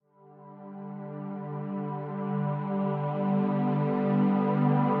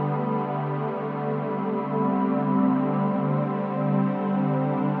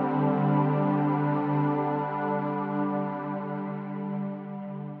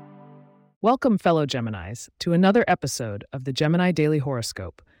Welcome, fellow Geminis, to another episode of the Gemini Daily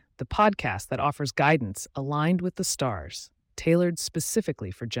Horoscope, the podcast that offers guidance aligned with the stars, tailored specifically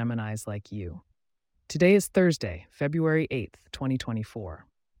for Geminis like you. Today is Thursday, February 8th, 2024.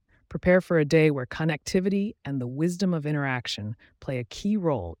 Prepare for a day where connectivity and the wisdom of interaction play a key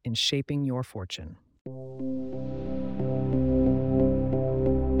role in shaping your fortune.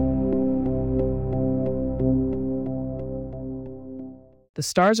 The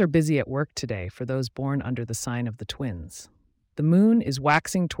stars are busy at work today for those born under the sign of the twins. The moon is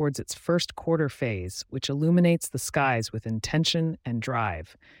waxing towards its first quarter phase, which illuminates the skies with intention and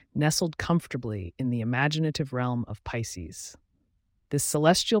drive, nestled comfortably in the imaginative realm of Pisces. This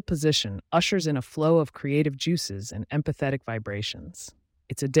celestial position ushers in a flow of creative juices and empathetic vibrations.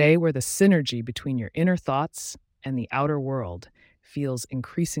 It's a day where the synergy between your inner thoughts and the outer world feels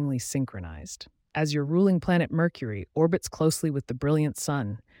increasingly synchronized. As your ruling planet Mercury orbits closely with the brilliant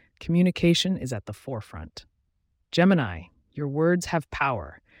sun, communication is at the forefront. Gemini, your words have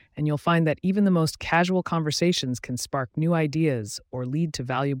power, and you'll find that even the most casual conversations can spark new ideas or lead to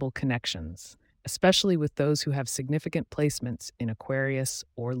valuable connections, especially with those who have significant placements in Aquarius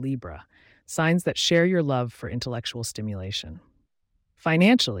or Libra, signs that share your love for intellectual stimulation.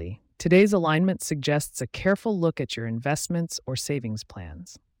 Financially, today's alignment suggests a careful look at your investments or savings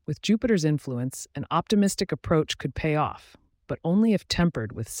plans. With Jupiter's influence, an optimistic approach could pay off, but only if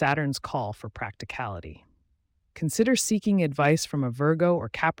tempered with Saturn's call for practicality. Consider seeking advice from a Virgo or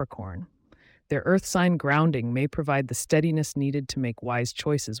Capricorn. Their earth sign grounding may provide the steadiness needed to make wise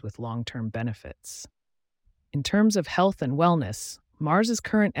choices with long-term benefits. In terms of health and wellness, Mars's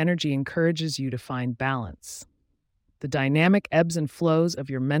current energy encourages you to find balance. The dynamic ebbs and flows of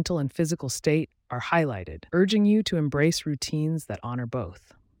your mental and physical state are highlighted, urging you to embrace routines that honor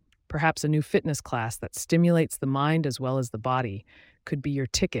both. Perhaps a new fitness class that stimulates the mind as well as the body could be your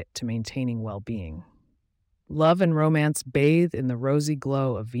ticket to maintaining well-being. Love and romance bathe in the rosy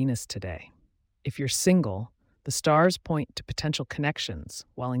glow of Venus today. If you're single, the stars point to potential connections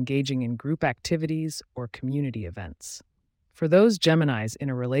while engaging in group activities or community events. For those Geminis in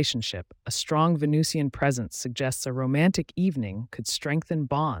a relationship, a strong Venusian presence suggests a romantic evening could strengthen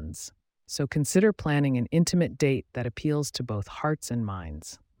bonds, so consider planning an intimate date that appeals to both hearts and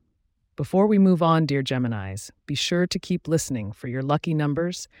minds. Before we move on, dear Geminis, be sure to keep listening for your lucky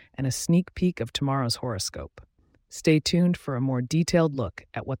numbers and a sneak peek of tomorrow's horoscope. Stay tuned for a more detailed look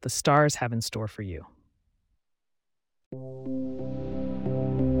at what the stars have in store for you.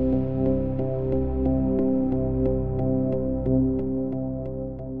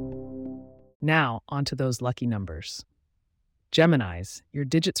 Now, onto those lucky numbers. Geminis, your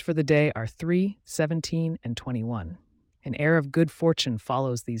digits for the day are 3, 17, and 21. An air of good fortune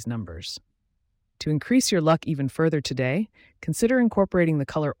follows these numbers. To increase your luck even further today, consider incorporating the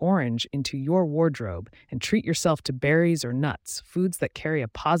color orange into your wardrobe and treat yourself to berries or nuts, foods that carry a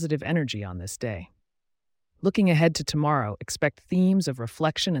positive energy on this day. Looking ahead to tomorrow, expect themes of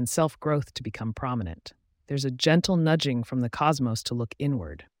reflection and self-growth to become prominent. There's a gentle nudging from the cosmos to look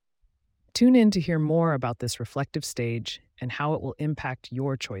inward. Tune in to hear more about this reflective stage and how it will impact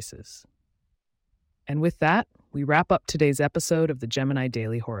your choices. And with that, we wrap up today's episode of the Gemini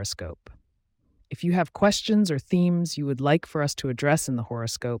Daily Horoscope. If you have questions or themes you would like for us to address in the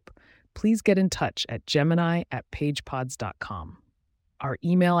horoscope, please get in touch at gemini@pagepods.com. Our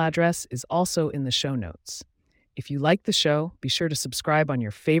email address is also in the show notes. If you like the show, be sure to subscribe on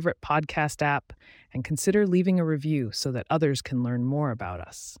your favorite podcast app and consider leaving a review so that others can learn more about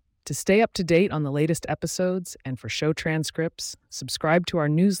us. To stay up to date on the latest episodes and for show transcripts, subscribe to our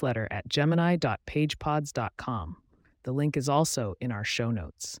newsletter at gemini.pagepods.com. The link is also in our show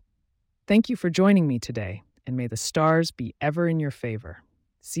notes. Thank you for joining me today, and may the stars be ever in your favor.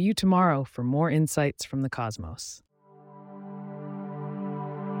 See you tomorrow for more insights from the cosmos.